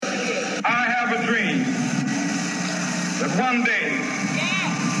one day,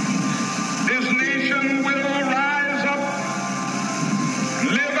 this nation will rise up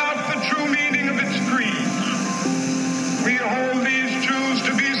and live out the true meaning of its creed. We hold these truths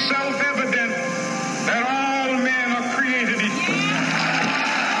to be self-evident, that all men are created equal.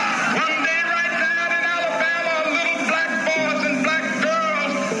 One day right there in Alabama, little black boys and black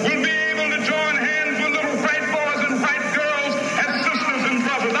girls will be able to join hands with little white boys and white girls as sisters and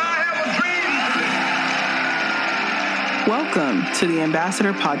brothers. I have a dream. Welcome to the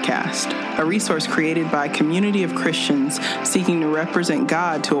Ambassador Podcast, a resource created by a community of Christians seeking to represent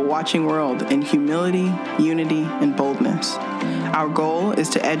God to a watching world in humility, unity, and boldness. Our goal is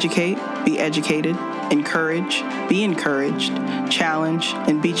to educate, be educated, encourage, be encouraged, challenge,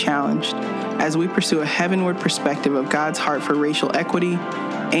 and be challenged as we pursue a heavenward perspective of God's heart for racial equity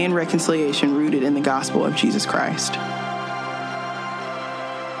and reconciliation rooted in the gospel of Jesus Christ.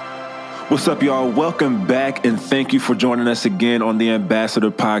 What's up, y'all? Welcome back, and thank you for joining us again on the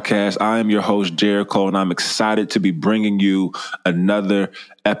Ambassador Podcast. I am your host, Jericho, and I'm excited to be bringing you another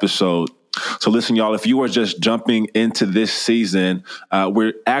episode. So listen, y'all, if you are just jumping into this season,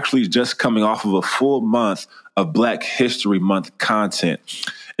 we're actually just coming off of a full month of Black History Month content.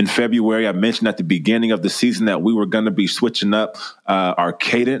 In February, I mentioned at the beginning of the season that we were going to be switching up our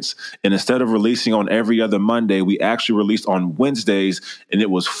cadence. And instead of releasing on every other Monday, we actually released on Wednesdays, and it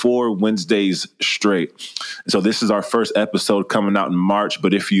was 4 Wednesdays straight. So this is our first episode coming out in March.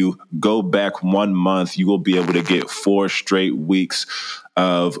 But if you go back 1 month, you will be able to get 4 straight weeks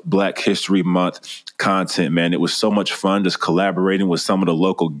of Black History Month content, man. It was so much fun just collaborating with some of the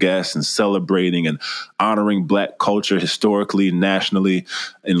local guests and celebrating and honoring Black culture historically, nationally,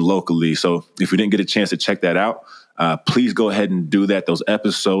 and locally. So if you didn't get a chance to check that out, please go ahead and do that. Those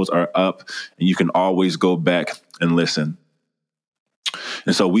episodes are up, and you can always go back and listen.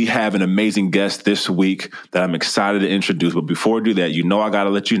 And so we have an amazing guest this week that I'm excited to introduce. But before I do that, I got to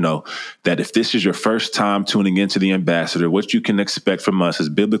let you know that if this is your first time tuning into the Ambassador, what you can expect from us is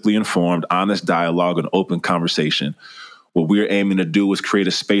biblically informed, honest dialogue, and open conversation. What we're aiming to do is create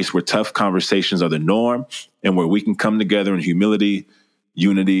a space where tough conversations are the norm and where we can come together in humility,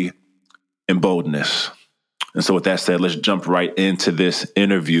 unity, and boldness. And so with that said, let's jump right into this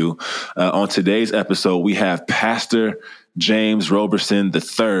interview. On today's episode, we have Pastor James Roberson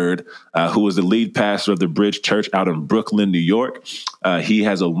III, who is the lead pastor of the Bridge Church out in Brooklyn, New York. He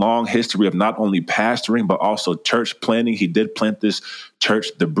has a long history of not only pastoring, but also church planting. He did plant this church,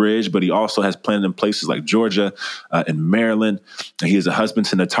 The Bridge, but he also has planted in places like Georgia and Maryland. And he is a husband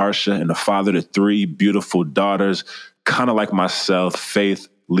to Natasha and a father to 3 beautiful daughters, kind of like myself, Faith,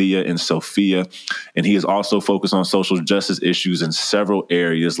 Leah, and Sophia. And he is also focused on social justice issues in several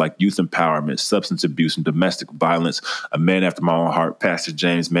areas like youth empowerment, substance abuse, and domestic violence. A man after my own heart, Pastor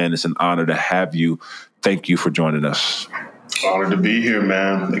James, man, it's an honor to have you. Thank you for joining us. Honored to be here,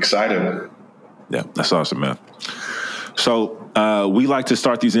 man. Excited. Yeah, that's awesome, man. So we like to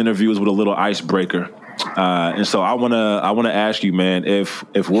start these interviews with a little icebreaker. And so I wanna ask you, man, if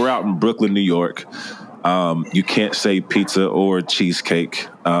we're out in Brooklyn, New York, you can't say pizza or cheesecake,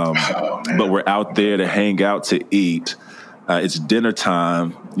 but we're out there to hang out, to eat. It's dinner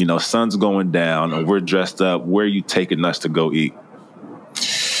time, sun's going down, and we're dressed up. Where are you taking us to go eat?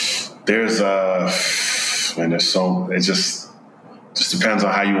 It just depends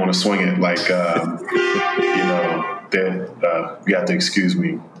on how you want to swing it. Like, you have to excuse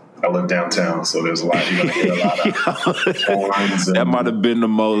me. I live downtown, so there's a lot. You're gonna hear a lot of horns. That might have been the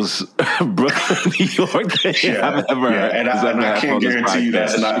most Brooklyn, New York thing I've ever heard. And I can't guarantee you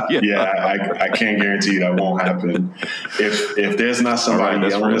that's not. I can't guarantee you that won't happen. If there's not somebody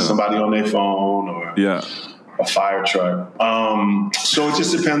yelling at somebody on their phone or a fire truck. So it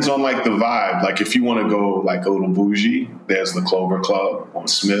just depends on like the vibe. Like if you want to go like a little bougie, there's the Clover Club on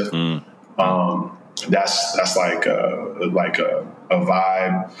Smith. That's like a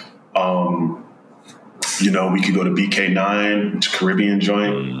vibe. We could go to BK9, which is a Caribbean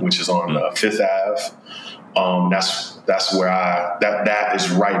joint, which is on Fifth Ave. That's where that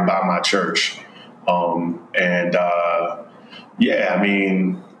is right by my church. I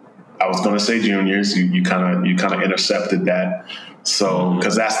was going to say Juniors. You kind of intercepted that. So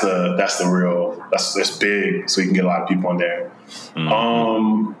because that's big, so you can get a lot of people in there.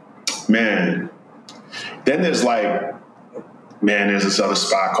 Then there's this other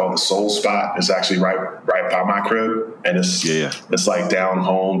spot called the Soul Spot. It's actually right by my crib, and it's like down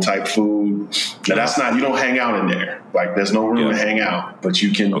home type food. Now that's not, you don't hang out in there. Like there's no room to hang out, but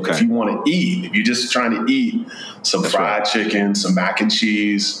you can if you want to eat. If you're just trying to eat some fried chicken, some mac and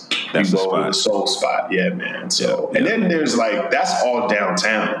cheese, you go to the Soul Spot. Yeah, man. So and then there's that's all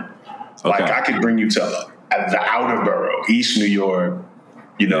downtown. Like I could bring you to at the outer borough, East New York,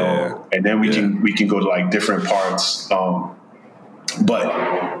 you know, and then we can go to like different parts. But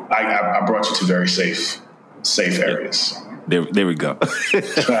I brought you to very safe areas. There we go.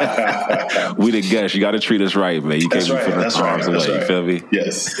 We the guests. You got to treat us right, man. You can't be putting arms away. You feel me?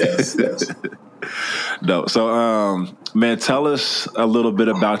 Yes. No. So, man, tell us a little bit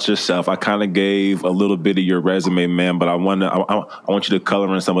about yourself. I kind of gave a little bit of your resume, man, but I want you to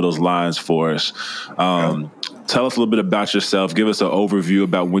color in some of those lines for us. Tell us a little bit about yourself. Give us an overview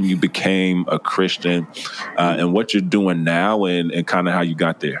about when you became a Christian and what you're doing now and kind of how you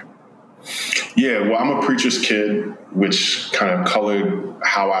got there. Yeah, well, I'm a preacher's kid, which kind of colored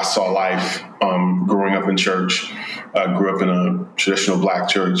how I saw life growing up in church. I grew up in a traditional Black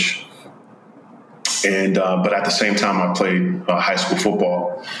church. And but at the same time, I played high school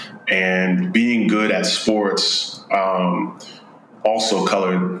football. And being good at sports also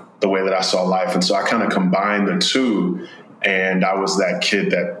colored the way that I saw life. And so I kind of combined the two. And I was that kid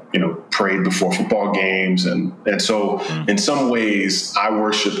that, you know, prayed before football games. And so in some ways I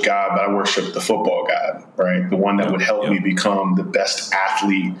worshiped God, but I worshiped the football God, right? The one that would help me become the best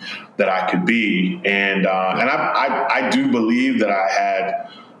athlete that I could be. And I do believe that I had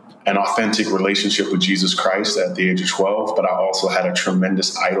an authentic relationship with Jesus Christ at the age of 12, but I also had a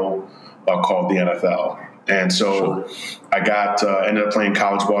tremendous idol called the NFL. And so I ended up playing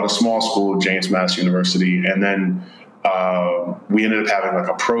college ball at a small school, James Madison University. And then we ended up having like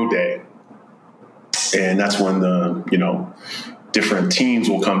a pro day, and that's when the, you know, different teams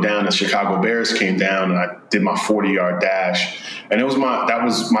will come down. The Chicago Bears came down, and I did my 40-yard dash, and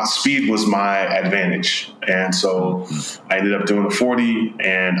my speed was my advantage. And so I ended up doing the 40,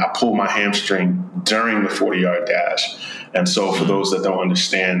 and I pulled my hamstring during the 40-yard dash. And so for those that don't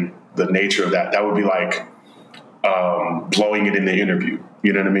understand the nature of that, that would be like blowing it in the interview.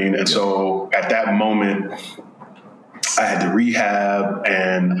 You know what I mean? And so at that moment, I had to rehab,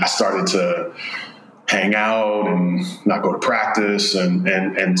 and I started to hang out and not go to practice.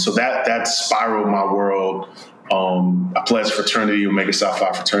 And so that spiraled my world. I pledged fraternity, Omega Psi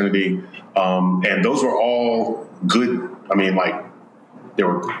Phi fraternity. And those were all good. I mean, like, there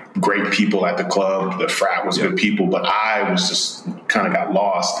were great people at the club. The frat was good people, but I was just kind of got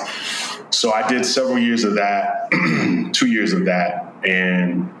lost. So I did several years of that, 2 years of that.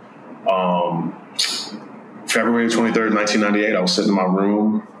 And, February 23rd, 1998, I was sitting in my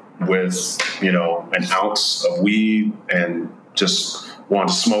room with, you know, an ounce of weed and just wanted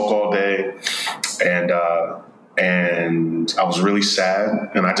to smoke all day. And I was really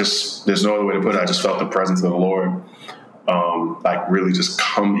sad. And there's no other way to put it. I just felt the presence of the Lord, like really just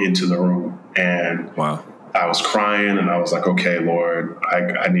come into the room. And wow. I was crying, and I was like, okay, Lord,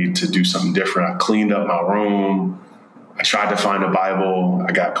 I need to do something different. I cleaned up my room. I tried to find a Bible.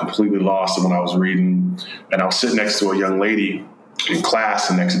 I got completely lost in what I was reading. And I was sitting next to a young lady in class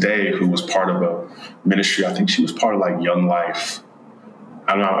the next day who was part of a ministry. I think she was part of like Young Life.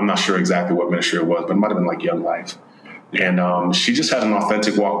 I'm not sure exactly what ministry it was, but it might have been like Young Life. And she just had an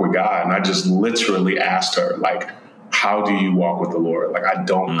authentic walk with God. And I just literally asked her, like, how do you walk with the Lord? Like, I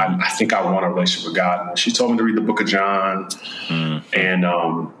think I want a relationship with God. And she told me to read the book of John.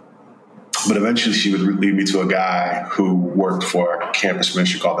 But eventually she would lead me to a guy who worked for a campus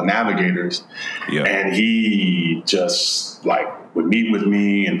ministry called the Navigators. Yeah. And he just like would meet with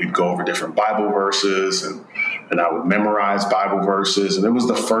me, and we'd go over different Bible verses, and I would memorize Bible verses. And it was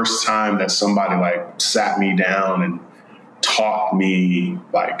the first time that somebody like sat me down and taught me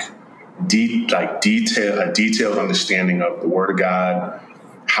like a detailed understanding of the Word of God,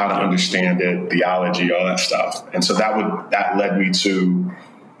 how to understand it, theology, all that stuff. And so that led me to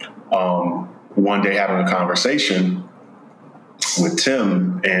one day having a conversation with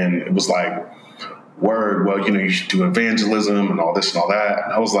Tim, and it was like, word, well, you know, you should do evangelism and all this and all that.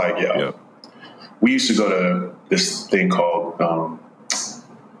 And I was like, we used to go to this thing called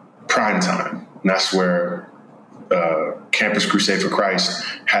Prime Time. And that's where Campus Crusade for Christ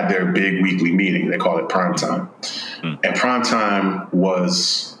had their big weekly meeting. They called it Prime Time. And Prime Time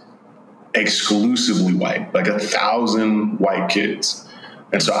was exclusively white, like 1,000 white kids.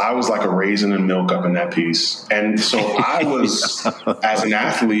 And so I was like a raisin in milk up in that piece. And so I was, as an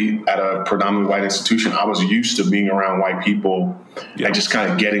athlete at a predominantly white institution, I was used to being around white people and just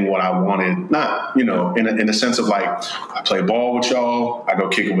kind of getting what I wanted. Not, you know, in a sense of like, I play ball with y'all, I go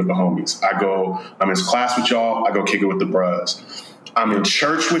kick it with the homies. I'm in class with y'all, I go kick it with the bros. I'm in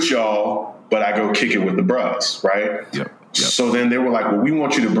church with y'all, but I go kick it with the bros, right? So then they were like, well, we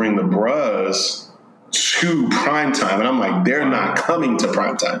want you to bring the bros to Prime Time. And I'm like, they're not coming to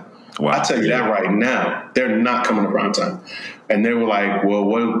Prime Time. Wow. I tell you that right now, they're not coming to primetime. And they were like, well,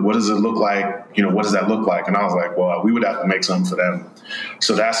 what does it look like? You know, what does that look like? And I was like, well, we would have to make something for them.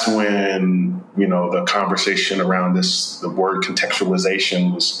 So that's when, you know, the conversation around the word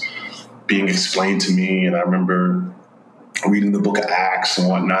contextualization was being explained to me. And I remember reading the book of Acts and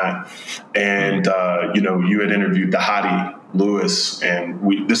whatnot. And, you know, you had interviewed Dhati Lewis,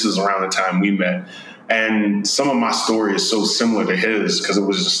 and this is around the time we met. And some of my story is so similar to his because it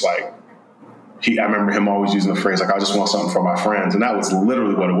was just like, I remember him always using the phrase, like, I just want something for my friends. And that was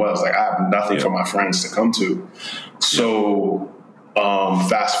literally what it was. Like, I have nothing for my friends to come to. So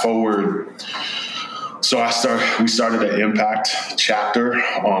fast forward. So we started an Impact chapter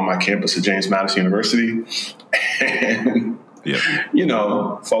on my campus at James Madison University. And, you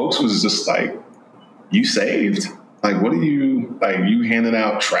know, folks was just like, you saved? Like, what are you, like, you handing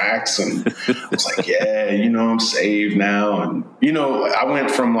out tracts? And I was like, yeah, you know, I'm saved now. And, you know, I went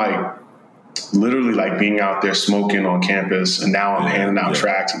from like, literally like being out there smoking on campus, and now I'm handing out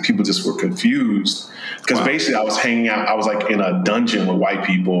tracts, and people just were confused because basically I was hanging out. I was like in a dungeon with white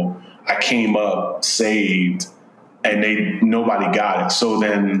people. I came up saved, and nobody got it. So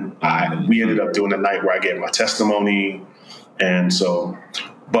then we ended up doing a night where I gave my testimony, and so.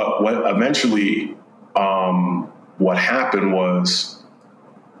 But what eventually, what happened was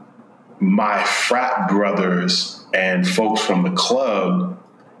my frat brothers and folks from the club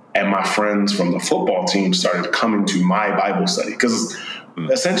and my friends from the football team started coming to my Bible study because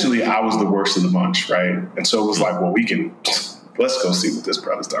essentially I was the worst of the bunch, right? And so it was like, well, let's go see what this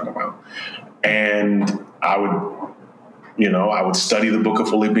brother's talking about. And I would study the book of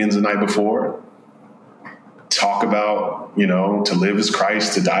Philippians the night before, talk about, you know, to live as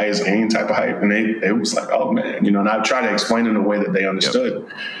Christ, to die as gain type of hype. And it was like, oh man, you know, and I would try to explain it in a way that they understood.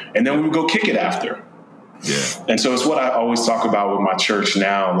 And then we would go kick it after. Yeah. And so it's what I always talk about with my church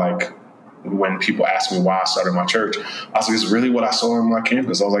now. Like when people ask me why I started my church, I was like, it's really what I saw on my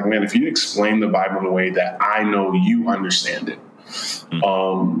campus. I was like, man, if you explain the Bible in a way that I know you understand it,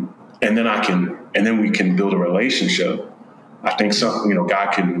 and then we can build a relationship. I think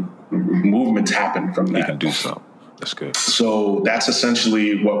movements happen from that. You can do something. That's good. So that's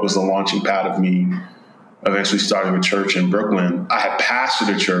essentially what was the launching pad of me eventually starting a church in Brooklyn. I had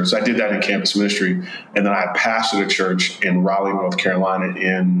pastored a church. So I did that in campus ministry. And then I had pastored a church in Raleigh, North Carolina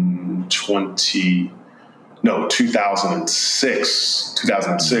in 2006.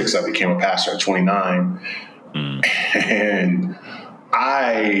 2006, I became a pastor at 29. And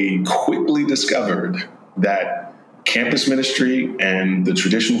I quickly discovered that campus ministry and the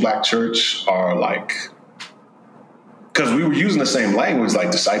traditional Black church are like, because we were using the same language, like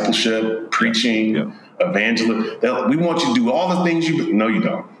discipleship, preaching, evangelism. We want you to do all the things no, you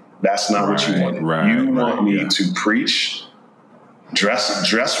don't. That's not what you want. You want me to preach,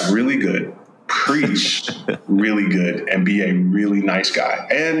 dress really good, preach really good, and be a really nice guy.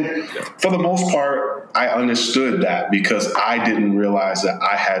 And for the most part, I understood that because I didn't realize that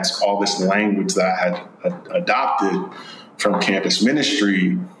I had all this language that I had adopted from campus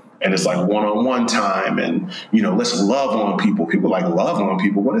ministry. And it's like one-on-one time, and you know, let's love on people. People like love on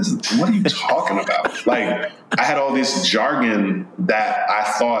people. What are you talking about? Like, I had all this jargon that I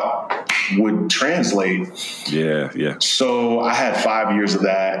thought would translate. Yeah. So I had 5 years of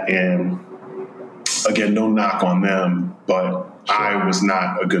that, and again, no knock on them, but I was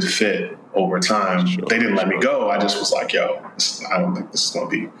not a good fit over time. They didn't let me go. I just was like, yo, I don't think this is going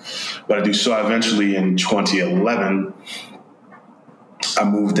to be what I do. So I eventually, in 2011. I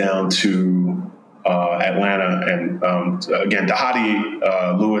moved down to Atlanta, and again,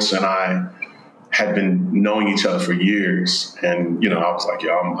 Dhati Lewis and I had been knowing each other for years, and you know, I was like,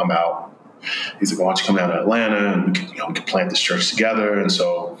 "Yo, I'm out." He's like, "Why don't you come down to Atlanta and we can plant this church together?" And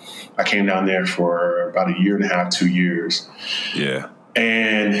so I came down there for about a year and a half, 2 years. Yeah,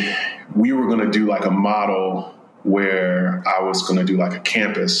 and we were going to do like a model where I was going to do like a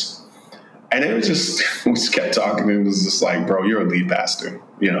campus. And it was just, we just kept talking. It was just like, bro, you're a lead pastor.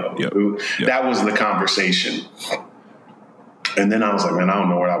 You know, that was the conversation. And then I was like, man, I don't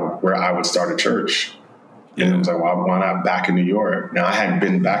know where I would start a church. And it was like, well, why not back in New York? Now, I hadn't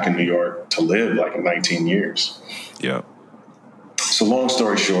been back in New York to live like in 19 years. Yeah. So long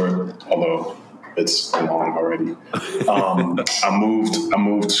story short, although it's long already, I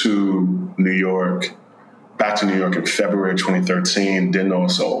moved to New York, back to New York in February 2013. Didn't know a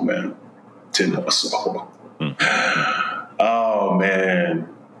soul, man. Didn't know a soul. Oh, man.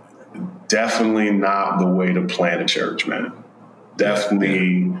 Definitely not the way to plant a church, man.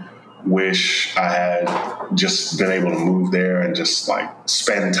 Definitely wish I had just been able to move there and just like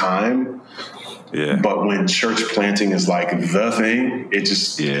spend time. Yeah. But when church planting is like the thing,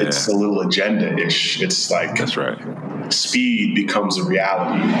 it's a little agenda-ish. It's like that's right. Speed becomes a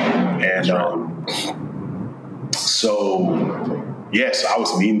reality. And so yes, I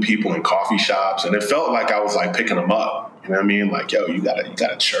was meeting people in coffee shops, and it felt like I was like picking them up. You know what I mean? Like, yo, you got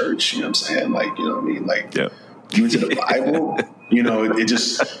a church, you know what I'm saying? Like, you know what I mean? Like, you into the Bible? You know,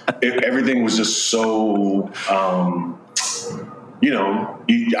 everything was just so,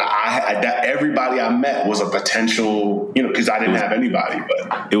 everybody I met was a potential, because I didn't have anybody,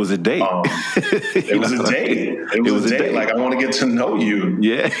 but it was a date. It was a date. It was a date. Like, I want to get to know you.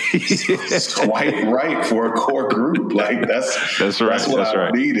 Yeah. Swipe right for a core group. Like, that's right. That's what I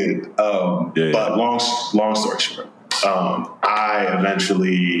needed. But long story short, I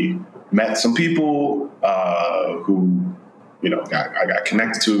eventually met some people who, I got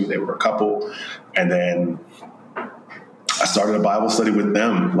connected to. They were a couple, and then I started a Bible study with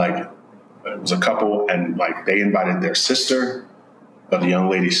them. Like, it was a couple, and like they invited their sister, the young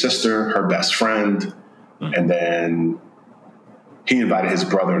lady's sister, her best friend, and then he invited his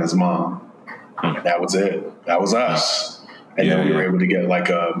brother and his mom. And that was it. That was us. And then we were able to get like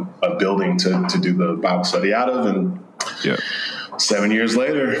a building to do the Bible study out of, and 7 years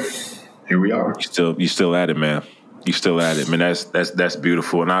later, here we are. You still at it, man. You still at it, man. That's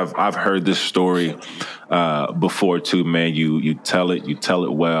beautiful. And I've heard this story before too, man. You tell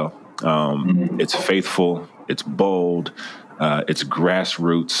it well. It's faithful. It's bold. It's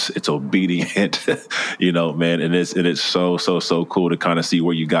grassroots. It's obedient. Man. And it's so cool to kind of see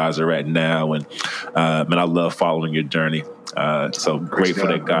where you guys are at now. And man, I love following your journey. So grateful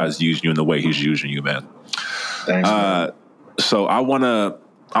that God's using you in the way He's using you, man. Thanks. Man. So I wanna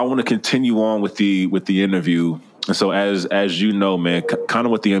continue on with the interview. And so as you know, man, kind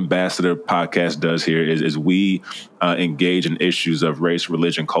of what the Ambassador podcast does here is we engage in issues of race,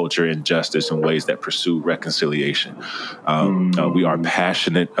 religion, culture, and justice in ways that pursue reconciliation. We are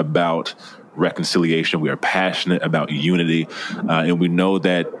passionate about reconciliation. We are passionate about unity. And we know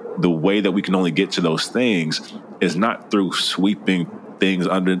that the way that we can only get to those things is not through sweeping things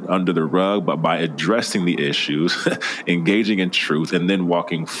under the rug, but by addressing the issues, engaging in truth, and then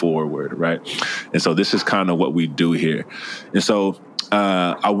walking forward, right? And so this is kind of what we do here. And so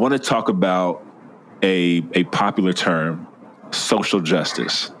I want to talk about a popular term, social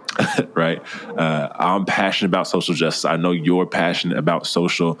justice, right? I'm passionate about social justice. I know you're passionate about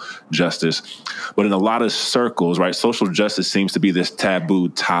social justice, but in a lot of circles, right, social justice seems to be this taboo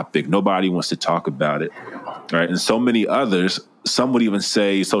topic. Nobody wants to talk about it, right? And so many others, some would even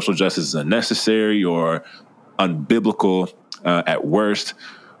say social justice is unnecessary or unbiblical at worst,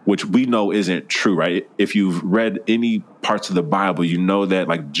 which we know isn't true, right? If you've read any parts of the Bible, you know that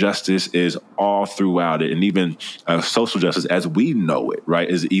like justice is all throughout it. And even social justice as we know it, right,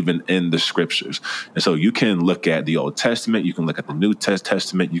 is even in the scriptures. And so you can look at the Old Testament, you can look at the New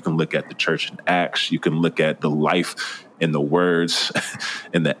Testament, you can look at the church in Acts, you can look at the life in the words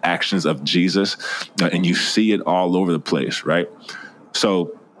and the actions of Jesus, and you see it all over the place, right?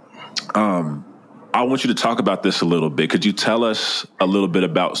 So I want you to talk about this a little bit. Could you tell us a little bit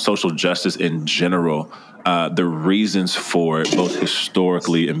about social justice in general, the reasons for it, both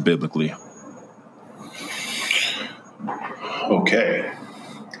historically and biblically? Okay.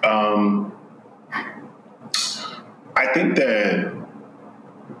 I think that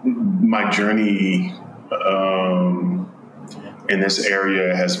my journey in this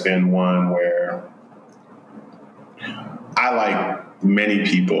area has been one where I, like many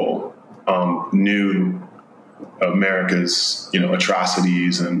people, knew America's,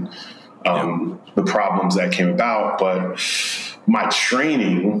 atrocities and the problems that came about. But my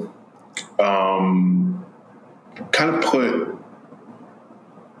training kind of put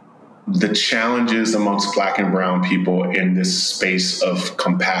the challenges amongst Black and brown people in this space of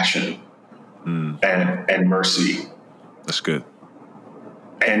compassion and mercy. That's good.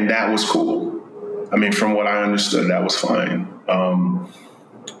 And that was cool. I mean, from what I understood, that was fine.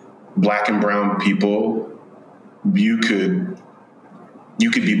 Black and brown people, you could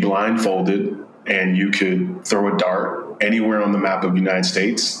be blindfolded and you could throw a dart anywhere on the map of the United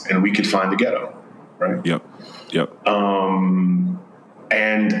States and we could find the ghetto, right? Yep.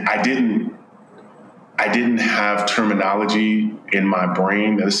 And I didn't have terminology in my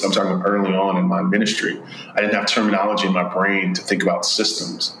brain. I'm talking early on in my ministry. I didn't have terminology in my brain to think about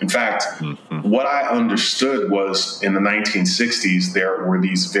systems. In fact, what I understood was in the 1960s, there were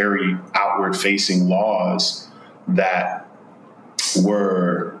these very outward-facing laws that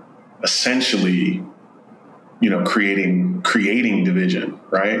were essentially, creating division,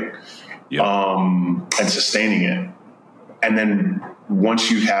 right? Yep. And sustaining it. And then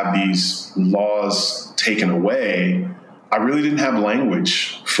once you have these laws taken away, I really didn't have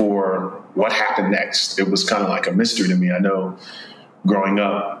language for what happened next. It was kind of like a mystery to me. I know growing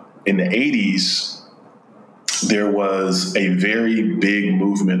up in the 80s, there was a very big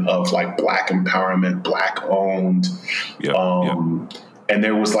movement of like Black empowerment, Black owned. And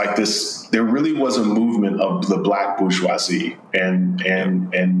there was like this, there really was a movement of the Black bourgeoisie. And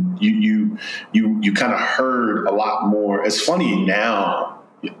you kind of heard a lot more. It's funny now,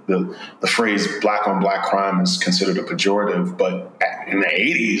 the phrase Black on Black crime is considered a pejorative, but in the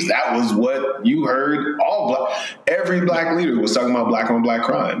 80s, that was what you heard. Every Black leader was talking about Black on Black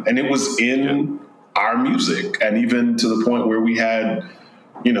crime. And it was in our music. And even to the point where we had,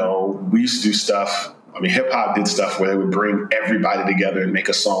 we used to do stuff. I mean, hip hop did stuff where they would bring everybody together and make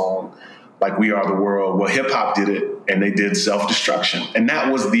a song like We Are the World. Well, hip hop did it, and they did Self-Destruction. And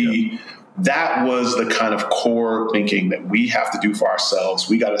that was the kind of core thinking that we have to do for ourselves.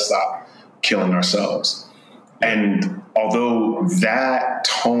 We got to stop killing ourselves. And although that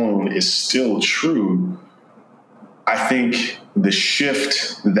tone is still true, I think the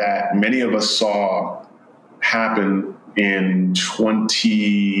shift that many of us saw happen in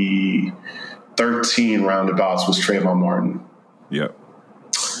 2013 roundabouts was Trayvon Martin. Yep.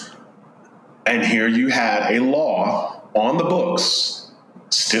 And here you had a law on the books,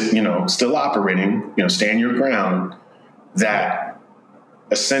 still operating, stand your ground, that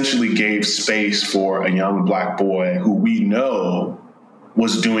essentially gave space for a young Black boy who we know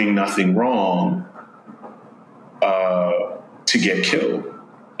was doing nothing wrong to get killed,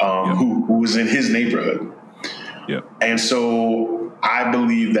 who was in his neighborhood. Yep. And so I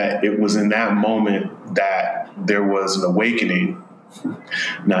believe that it was in that moment that there was an awakening.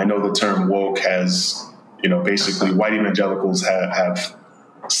 Now, I know the term woke has, basically white evangelicals have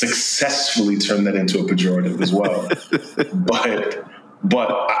successfully turned that into a pejorative as well. But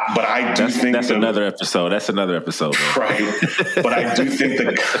I do think that's another episode. That's another episode, man. Right? But I do think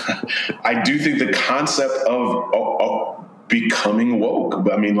the concept of becoming woke.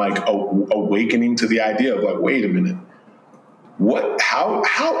 I mean, like awakening to the idea of like, wait a minute,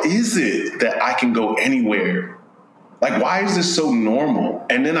 how is it that I can go anywhere? Like, why is this so normal?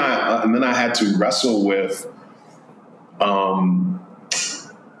 And then I had to wrestle with,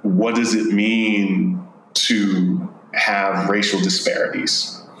 what does it mean to have racial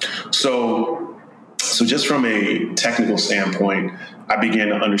disparities? So just from a technical standpoint, I began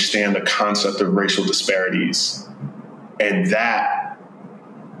to understand the concept of racial disparities. And that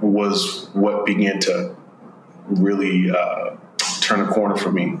was what began to really turn a corner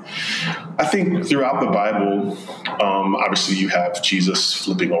for me. I think throughout the Bible, obviously you have Jesus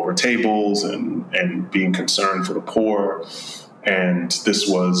flipping over tables and being concerned for the poor. And this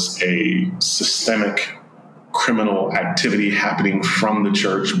was a systemic criminal activity happening from the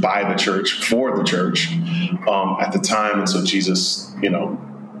church, by the church, for the church at the time. And so Jesus,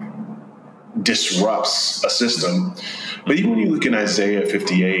 disrupts a system. But even when you look in Isaiah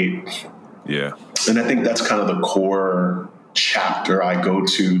 58, and I think that's kind of the core chapter I go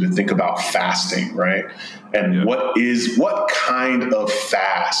to think about fasting, right? And what kind of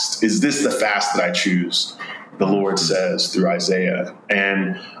fast? Is this the fast that I choose? The Lord says through Isaiah.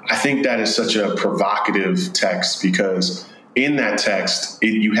 And I think that is such a provocative text because in that text,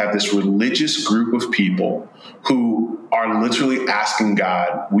 you have this religious group of people who are literally asking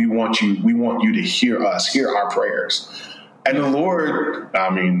God, we want you to hear us, hear our prayers. And the Lord, I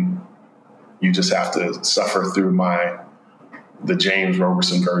mean, you just have to suffer through the James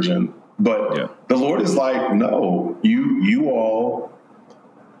Roberson version. But the Lord is like, no, you all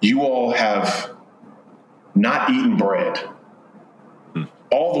have not eaten bread.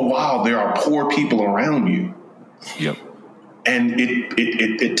 All the while there are poor people around you. Yep. And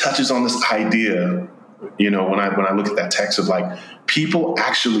it touches on this idea, when I look at that text of like people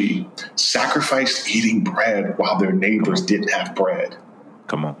actually sacrificed eating bread while their neighbors didn't have bread.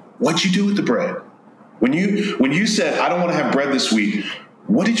 Come on. What'd you do with the bread? When you said, I don't want to have bread this week,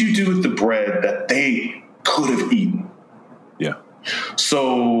 what did you do with the bread that they could have eaten? Yeah.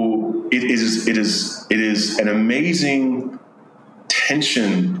 So it is an amazing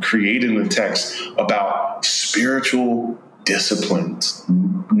tension created in the text about spiritual disciplines,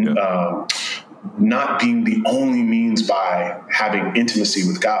 not being the only means by having intimacy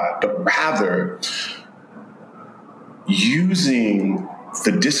with God, but rather using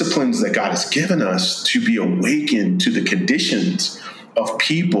the disciplines that God has given us to be awakened to the conditions of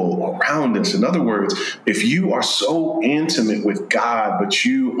people around us. In other words, if you are so intimate with God, but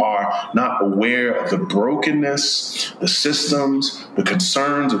you are not aware of the brokenness, the systems, the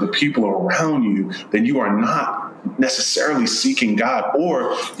concerns of the people around you, then you are not necessarily seeking God,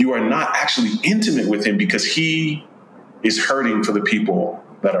 or you are not actually intimate with him because he is hurting for the people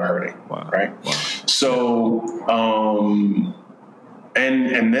that are hurting. Wow. Right. Wow. So,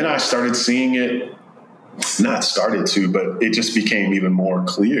 and then I started seeing it, not started to, but it just became even more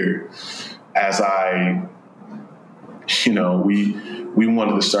clear as we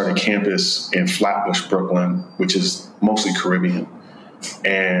wanted to start a campus in Flatbush, Brooklyn, which is mostly Caribbean.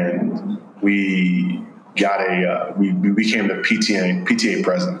 And we got we became the PTA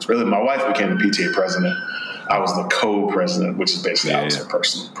president. Really, my wife became the PTA president. I was the co-president, which is basically I was a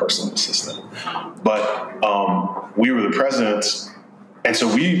personal assistant. But we were the presidents. And so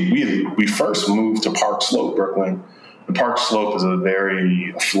we first moved to Park Slope, Brooklyn. And Park Slope is a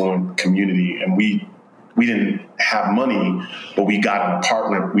very affluent community, and we didn't have money, but we got an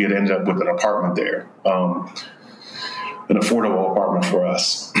apartment. We had ended up with an apartment there, an affordable apartment for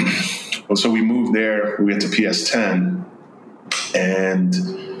us. And so we moved there. We went to PS10, and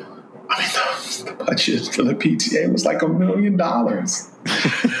the budget for the PTA was like $1 million,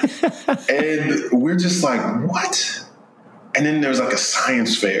 and we're just like, what? And then there's like a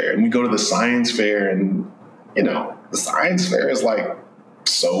science fair, and we go to the science fair, and, the science fair is like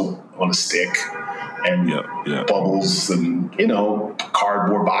soap on a stick and bubbles and,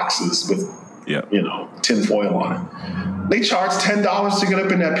 cardboard boxes with, tin foil on it. They charge $10 to get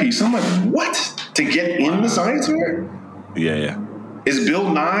up in that piece. I'm like, what? To get in the science fair? Yeah. Is Bill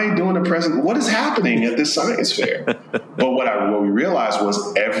Nye doing a present? What is happening at this science fair? But what we realized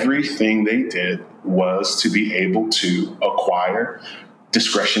was everything they did was to be able to acquire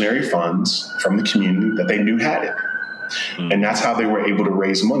discretionary funds from the community that they knew had it. And that's how they were able to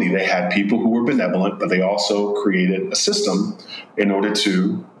raise money. They had people who were benevolent, but they also created a system in order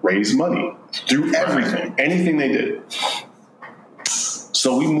to raise money through everything, anything they did.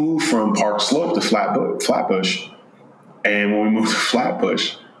 So we moved from Park Slope to Flatbush. And when we moved to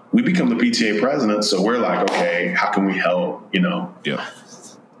Flatbush, we become the PTA president. So we're like, okay, how can we help?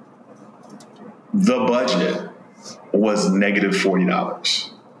 The budget was negative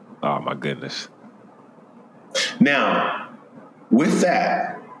 $40. Oh, my goodness. Now, with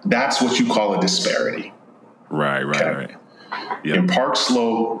that, that's what you call a disparity. Right. Yep. In Park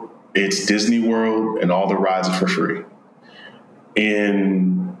Slope, it's Disney World and all the rides are for free.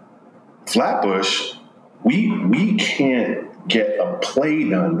 In Flatbush, we can't get a play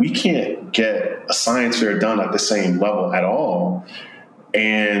done. We can't get a science fair done at the same level at all.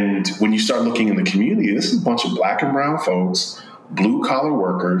 And when you start looking in the community, this is a bunch of black and brown folks, blue collar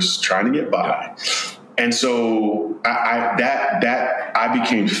workers trying to get by. And so I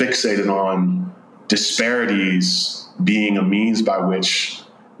became fixated on disparities being a means by which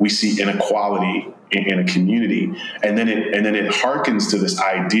we see inequality in a community. And then it harkens to this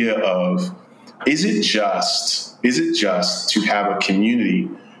idea of, is it just to have a community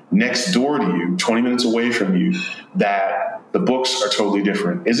next door to you, 20 minutes away from you, that the books are totally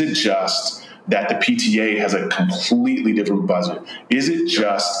different? Is it just that the PTA has a completely different budget? Is it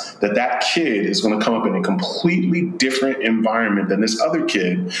just that kid is going to come up in a completely different environment than this other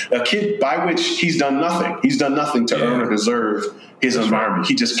kid, a kid by which he's done nothing? He's done nothing to earn or deserve his environment.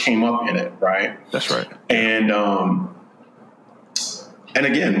 He just came up in it, right? That's right. And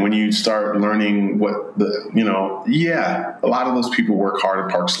again, when you start learning what a lot of those people work hard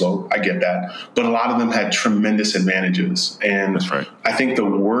at Park Slope. I get that. But a lot of them had tremendous advantages. And that's right. I think the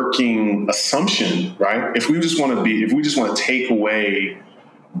working assumption, right? If we just want to take away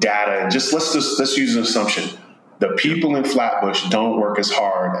data and let's use an assumption. The people in Flatbush don't work as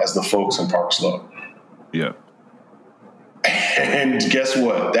hard as the folks in Park Slope. Yeah. And guess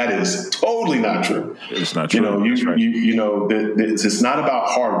what? That is totally not true. It's not true. It's not about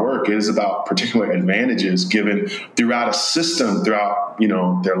hard work. It is about particular advantages given throughout a system, throughout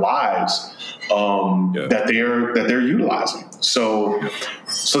their lives that they're utilizing. So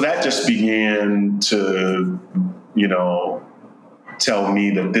that just began to tell me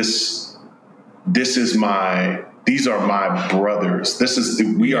that these are my brothers.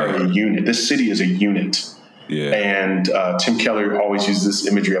 We are a unit. This city is a unit. Yeah. And Tim Keller always uses this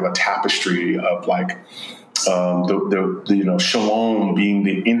imagery of a tapestry of like the shalom being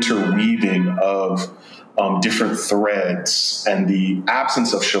the interweaving of different threads, and the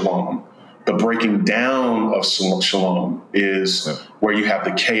absence of shalom, the breaking down of shalom, is where you have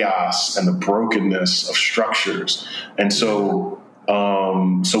the chaos and the brokenness of structures. And so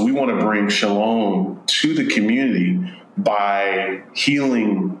So we want to bring shalom to the community by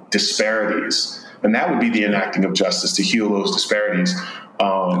healing disparities. And that would be the enacting of justice, to heal those disparities.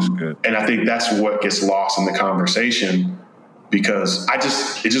 And I think that's what gets lost in the conversation, because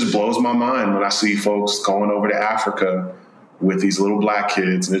it just blows my mind when I see folks going over to Africa with these little black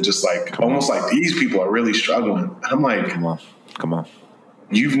kids, and it's just like, almost like these people are really struggling. And I'm like, come on.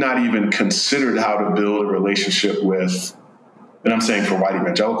 You've not even considered how to build a relationship with, and I'm saying for white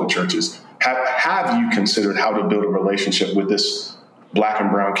evangelical churches, have you considered how to build a relationship with this black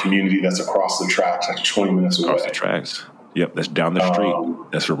and brown community that's across the tracks, like 20 minutes away? Across the tracks. Yep, that's down the street.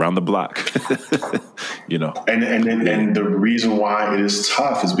 That's around the block. And the reason why it is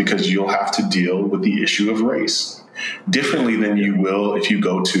tough is because you'll have to deal with the issue of race differently than you will if you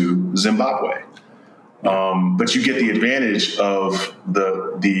go to Zimbabwe. But you get the advantage of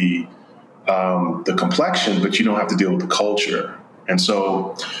the complexion, but you don't have to deal with the culture. And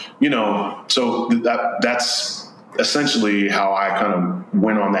so, that's essentially how I kind of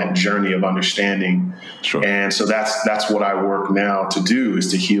went on that journey of understanding. Sure. And so that's what I work now to do,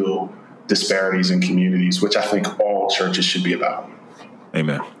 is to heal disparities in communities, which I think all churches should be about.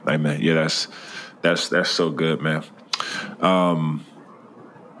 Amen. Yeah, that's so good, man.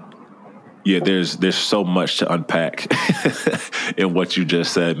 Yeah, there's so much to unpack in what you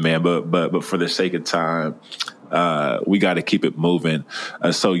just said, man. But for the sake of time, we got to keep it moving.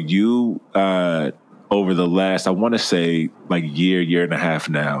 So you, over the last, I want to say like year and a half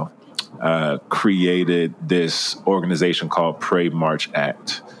now, created this organization called Pray March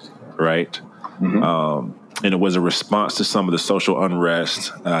Act, right? Mm-hmm. And it was a response to some of the social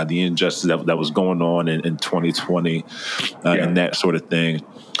unrest, the injustice that was going on in 2020, and that sort of thing.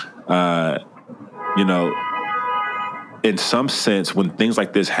 In some sense, when things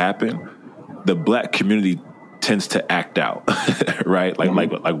like this happen, the black community tends to act out, right?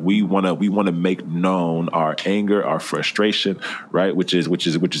 Like we want to make known our anger, our frustration, right? Which is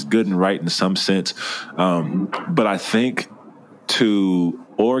good and right in some sense. But I think to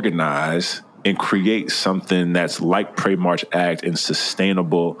organize and create something that's like Pray March Act and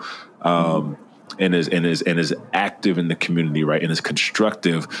sustainable, and is active in the community, right? And is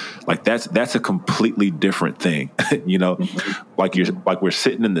constructive. Like that's a completely different thing, Like we're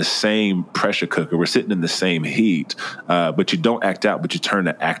sitting in the same pressure cooker, we're sitting in the same heat, but you don't act out, but you turn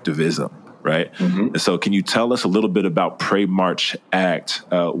to activism, right? Mm-hmm. And so, can you tell us a little bit about Pray March Act,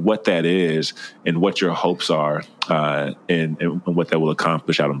 what that is, and what your hopes are, and what that will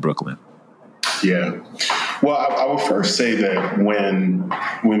accomplish out in Brooklyn? Yeah. Well, I will first say that when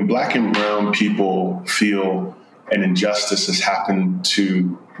black and brown people feel an injustice has happened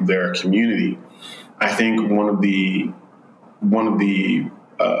to their community, I think one of the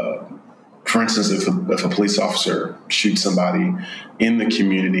for instance, if a police officer shoots somebody in the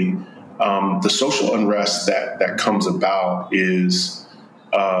community, the social unrest that comes about is,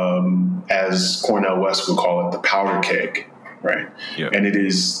 as Cornel West would call it, the powder keg. Right. Yep. And it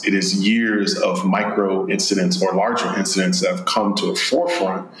is years of micro incidents or larger incidents that have come to a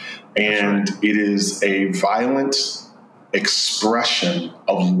forefront. And it is a violent expression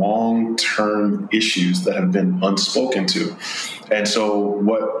of long-term issues that have been unspoken to. And so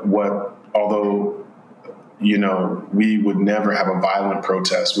although, we would never have a violent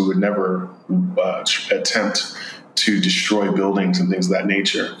protest, we would never attempt to destroy buildings and things of that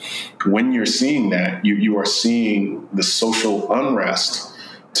nature. When you're seeing that, you are seeing the social unrest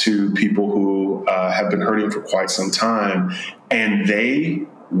to people who have been hurting for quite some time, and they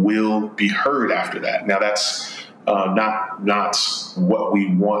will be heard after that. Now, that's not what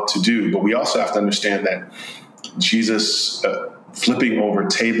we want to do, but we also have to understand that Jesus flipping over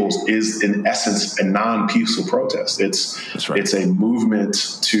tables is in essence a non-peaceful protest. It's a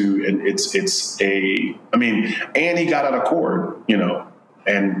movement to, and and he got out of court,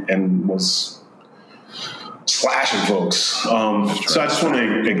 and was slashing folks. So I just want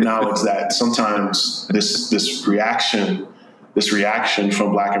to acknowledge that sometimes this reaction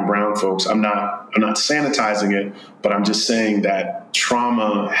from black and brown folks, I'm not sanitizing it, but I'm just saying that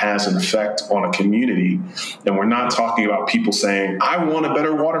trauma has an effect on a community. And we're not talking about people saying, I want a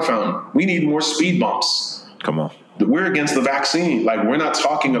better water fountain. We need more speed bumps. Come on. We're against the vaccine. Like, we're not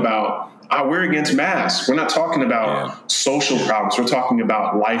talking about, we're against masks. We're not talking about social problems. We're talking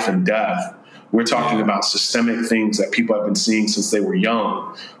about life and death. We're talking about systemic things that people have been seeing since they were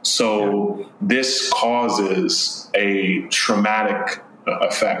young. So this causes a traumatic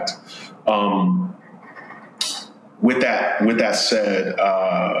effect. With that said,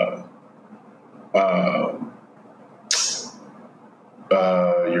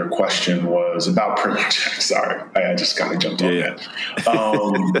 your question was about Premier Jack. Sorry, I just kind of jumped on that.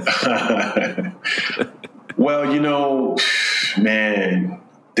 Well, man,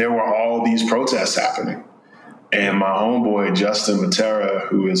 there were all these protests happening. And my homeboy, Justin Matera,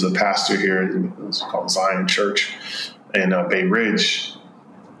 who is a pastor here, it's called Zion Church in Bay Ridge,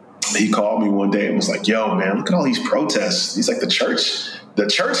 he called me one day and was like, yo, man, look at all these protests. He's like, the church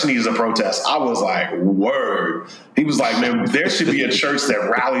needs a protest. I was like, word. He was like, man, there should be a church that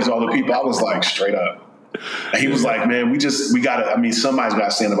rallies all the people. I was like, straight up. And he was like, man, we got to, somebody's got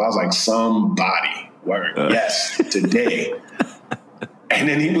to stand up. I was like, somebody, word. Yes, today. And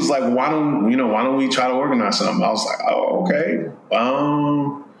then he was like, why don't we try to organize something? I was like, oh, okay.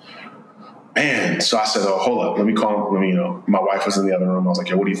 Man. So I said, oh, hold up. Let me call him. My wife was in the other room. I was like,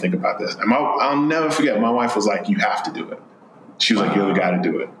 yo, what do you think about this? And I'll never forget. My wife was like, you have to do it. She was like, you're the guy to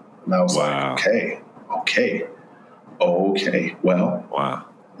do it. And I was like, okay. Well, wow.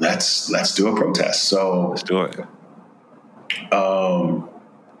 Let's do a protest. So let's do it.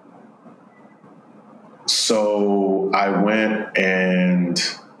 So I went and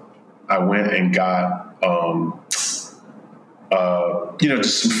got,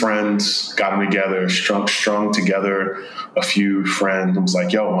 just some friends, got them together, strung together a few friends. I was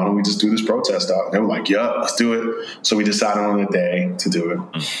like, yo, why don't we just do this protest out? And they were like, yeah, let's do it. So we decided on a day to do it.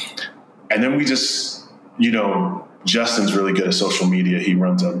 And then we just, Justin's really good at social media. He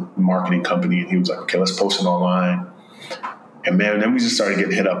runs a marketing company, and he was like, okay, let's post it online. And man, then we just started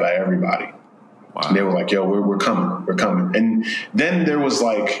getting hit up by everybody. Wow. And they were like, yo, we're coming. And then there was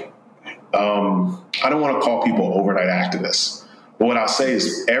like, I don't want to call people overnight activists, but what I'll say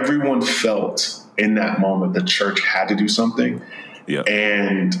is everyone felt in that moment the church had to do something. Yeah.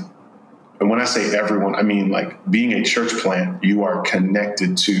 And when I say everyone, I mean like being a church plant, you are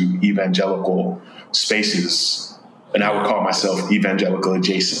connected to evangelical spaces. And I would call myself evangelical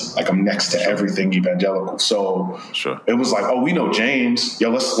adjacent. Like I'm next to everything evangelical. So It was like, oh, we know James.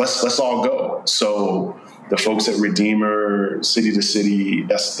 Yo, let's all go. So the folks at Redeemer, City to City,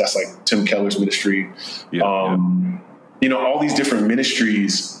 that's like Tim Keller's ministry. Yeah, all these different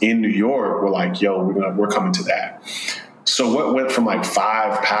ministries in New York were like, yo, we're coming to that. So what went from like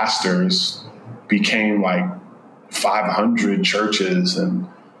 5 pastors became like 500 churches, and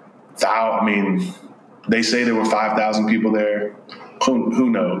they say there were 5,000 people there. Who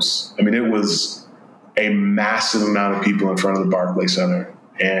knows? I mean, it was a massive amount of people in front of the Barclays Center.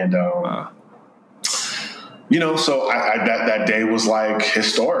 And, so that day was like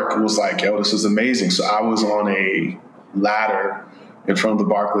historic. It was like, yo, this is amazing. So I was on a ladder in front of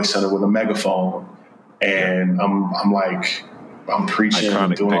the Barclays Center with a megaphone. And I'm preaching. Iconic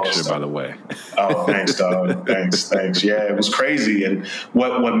and doing all picture, this stuff. by the way. Oh, thanks, dog. Thanks. Yeah, it was crazy. And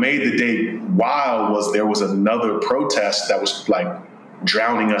what made the day wild was there was another protest that was like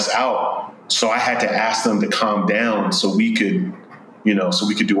drowning us out. So I had to ask them to calm down so we could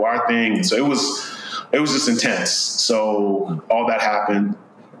do our thing. And so it was just intense. So all that happened.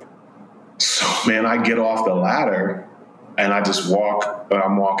 So man, I get off the ladder and I just walk.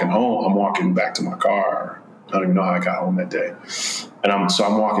 I'm walking home. I'm walking back to my car. I don't even know how I got home that day. And I'm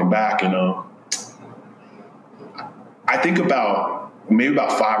walking back, I think maybe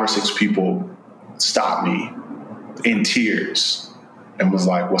about 5 or 6 people stopped me in tears and was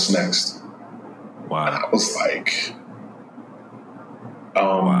like, what's next? Wow. And I was like,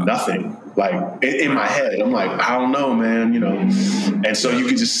 nothing. Like in my head, I'm like, I don't know, man, And so you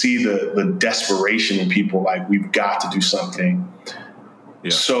could just see the desperation in people, like, we've got to do something.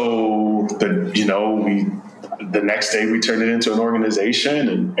 Yeah. So the next day we turned it into an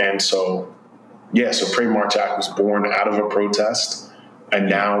organization. And so Pray March Act was born out of a protest. And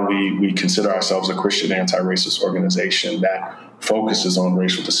now we consider ourselves a Christian anti-racist organization that focuses on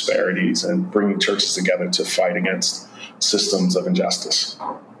racial disparities and bringing churches together to fight against systems of injustice.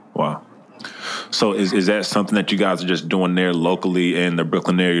 Wow. So is that something that you guys are just doing there locally in the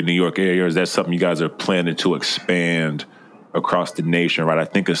Brooklyn area, New York area, or is that something you guys are planning to expand across the nation, right? I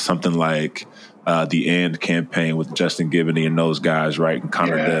think it's something like the AND campaign with Justin Giboney and those guys, right? And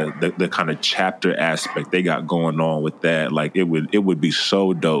kind of the kind of chapter aspect they got going on with that. Like it would be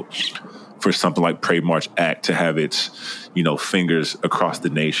so dope for something like Pray March Act to have its, fingers across the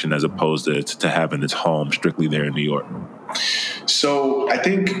nation as opposed to having its home strictly there in New York. So I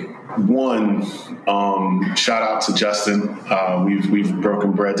think one, shout out to Justin. We've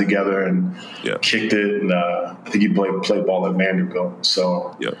broken bread together and kicked it. And I think he played ball at Vanderbilt.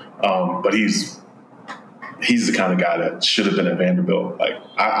 So, but he's the kind of guy that should have been at Vanderbilt. Like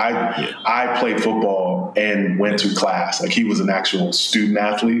I played football and went to class. Like he was an actual student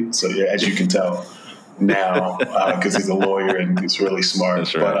athlete. So as you can tell. now because he's a lawyer and he's really smart.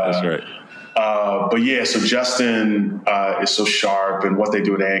 That's right. That's right. But yeah, so Justin is so sharp, and what they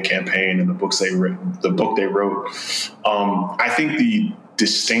do at AND Campaign and the book they wrote. I think the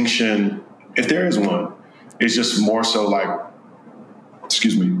distinction, if there is one, is just more so like,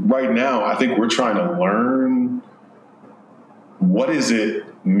 right now, I think we're trying to learn what does it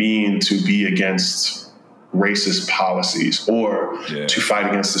mean to be against racist policies or to fight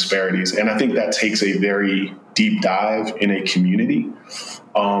against disparities. And I think that takes a very deep dive in a community.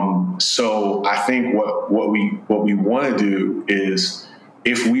 So I think what we want to do is,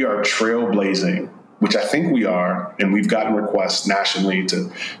 if we are trailblazing, which I think we are, and we've gotten requests nationally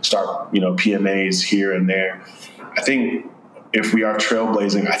to start, PMAs here and there. I think if we are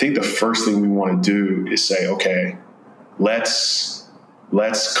trailblazing, I think the first thing we want to do is say, okay, let's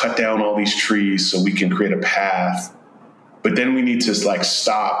cut down all these trees so we can create a path. But then we need to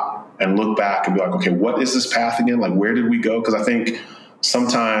stop and look back and be like, okay, what is this path again? Like, where did we go? Because I think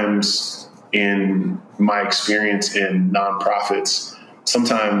sometimes in my experience in nonprofits,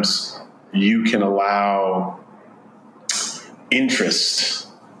 sometimes you can allow interest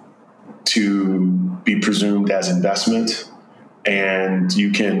to be presumed as investment, and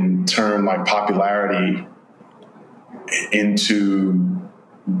you can turn popularity into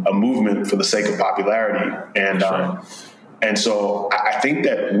a movement for the sake of popularity. And so I think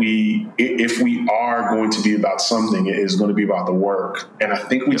that if we are going to be about something, it is going to be about the work. And I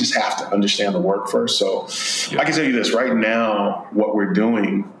think we just have to understand the work first. So I can tell you this right now, what we're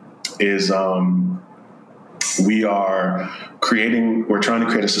doing is we're trying to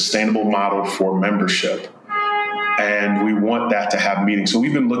create a sustainable model for membership. And we want that to have meetings. So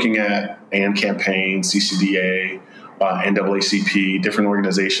we've been looking at AND Campaign, CCDA, NAACP, different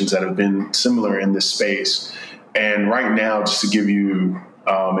organizations that have been similar in this space. And right now, just to give you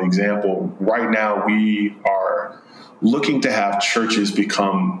an example, right now we are looking to have churches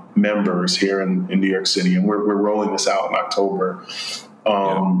become members here in New York City. And we're rolling this out in October.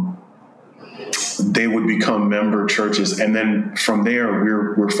 They would become member churches. And then from there,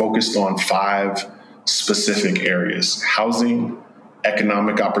 we're focused on 5 specific areas: housing,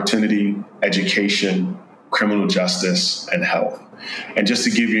 economic opportunity, education, criminal justice, and health. And just to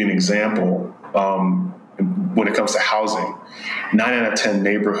give you an example, when it comes to housing, 9 out of 10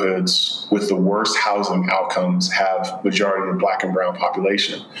 neighborhoods with the worst housing outcomes have majority of Black and brown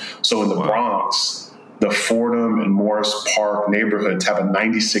population. So in the Bronx, the Fordham and Morris Park neighborhoods have a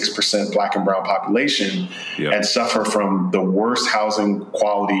 96% Black and brown population and suffer from the worst housing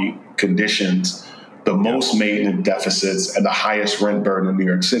quality conditions, the most maintenance deficits, and the highest rent burden in New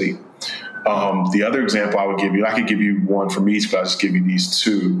York City. The other example I would give you, I could give you one from each, but I'll just give you these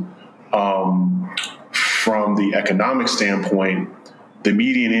 2. From the economic standpoint, the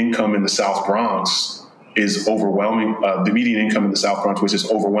median income in the South Bronx is overwhelming. The median income in the South Bronx, which is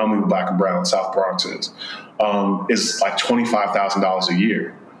overwhelmingly Black and brown, South Bronx is like $25,000 a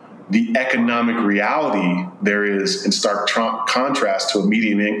year. The economic reality there is, in stark contrast to a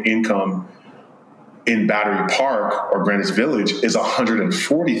median income in Battery Park or Greenwich Village, is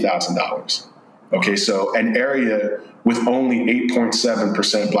 $140,000. Okay, so an area with only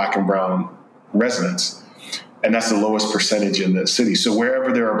 8.7% Black and brown residents. And that's the lowest percentage in the city. So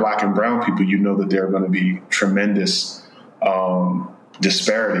wherever there are Black and brown people, you know that there are going to be tremendous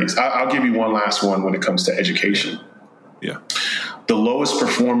disparities. I'll give you one last one when it comes to education. The lowest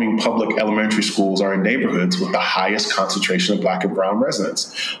performing public elementary schools are in neighborhoods with the highest concentration of Black and brown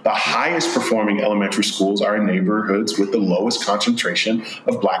residents. The highest performing elementary schools are in neighborhoods with the lowest concentration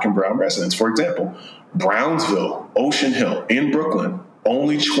of Black and brown residents. For example, Brownsville, Ocean Hill in Brooklyn,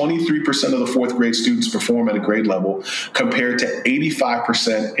 only 23% of the 4th grade students perform at a grade level, compared to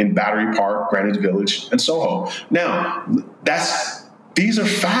 85% in Battery Park, Greenwich Village, and Soho. Now, these are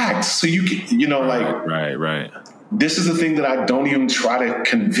facts. So right. This is the thing that I don't even try to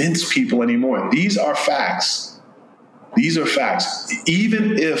convince people anymore. These are facts. Even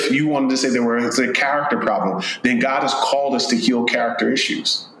if you wanted to say it's a character problem, then God has called us to heal character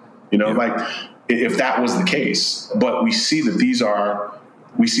issues. If that was the case. But we see that they're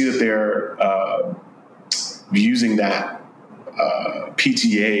using that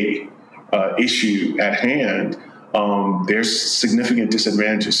PTA issue at hand. There's significant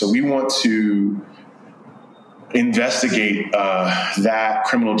disadvantages. So we want to investigate that,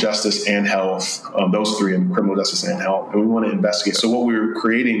 criminal justice and health, those 3, in criminal justice and health. And we want to investigate. So what we're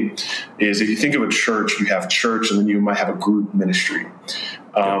creating is, if you think of a church, you have church and then you might have a group ministry.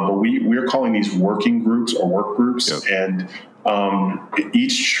 But we're calling these working groups or work groups. And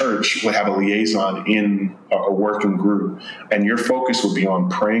each church would have a liaison in a working group. And your focus would be on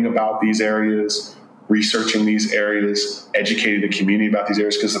praying about these areas, researching these areas, educating the community about these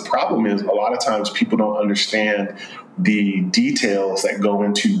areas. Because the problem is, a lot of times people don't understand the details that go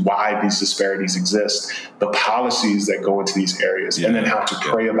into why these disparities exist, the policies that go into these areas, and then how to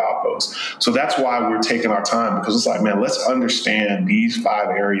pray about those. So that's why we're taking our time, because it's like, man, let's understand these 5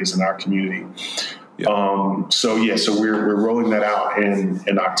 areas in our community. So we're rolling that out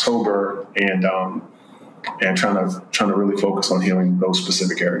in October, and trying to really focus on healing those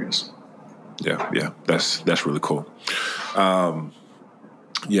specific areas. Yeah, that's really cool.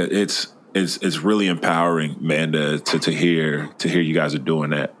 It's really empowering, man, to hear you guys are doing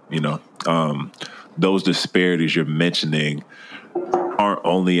that. Those disparities you're mentioning aren't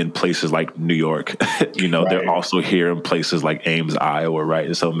only in places like New York. Right. They're also here in places like Ames, Iowa, right?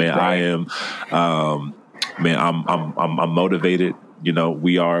 And so, man, right. I'm motivated.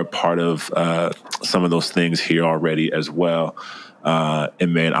 We are a part of some of those things here already as well.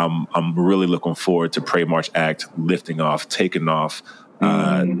 And man, I'm really looking forward to Pray March Act taking off.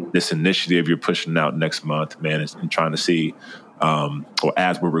 This initiative you're pushing out next month, man, and trying to see, or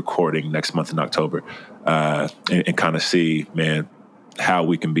as we're recording next month in October, and kind of see, man, how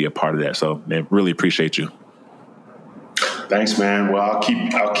we can be a part of that. So, man, really appreciate you. Thanks, man. Well, I'll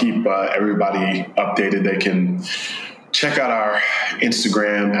keep everybody updated. They can check out our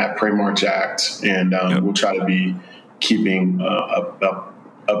Instagram at Pray March Act, and we'll try to be keeping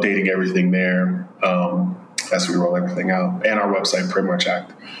updating everything there as we roll everything out, and our website,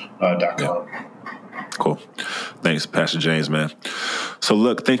 PrayMarchAct.com. Cool. Thanks, Pastor James, man. So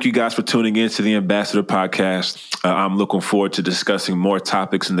look, thank you guys for tuning in to the Ambassador Podcast. I'm looking forward to discussing more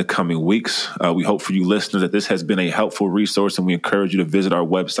topics in the coming weeks. We hope for you listeners that this has been a helpful resource, and we encourage you to visit our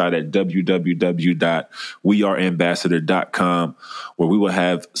website at www.weareambassador.com, where we will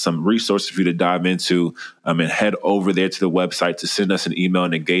have some resources for you to dive into, and head over there to the website to send us an email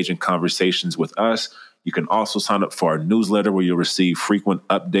and engage in conversations with us. You can also sign up for our newsletter, where you'll receive frequent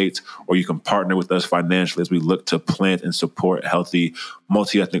updates, or you can partner with us financially as we look to plant and support healthy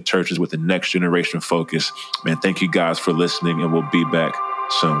multi-ethnic churches with a next generation focus. Man, thank you guys for listening, and we'll be back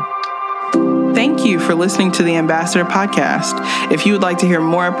soon. Thank you for listening to the Ambassador Podcast. If you would like to hear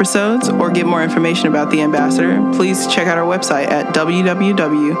more episodes or get more information about the Ambassador, please check out our website at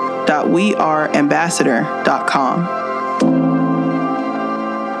www.weareambassador.com.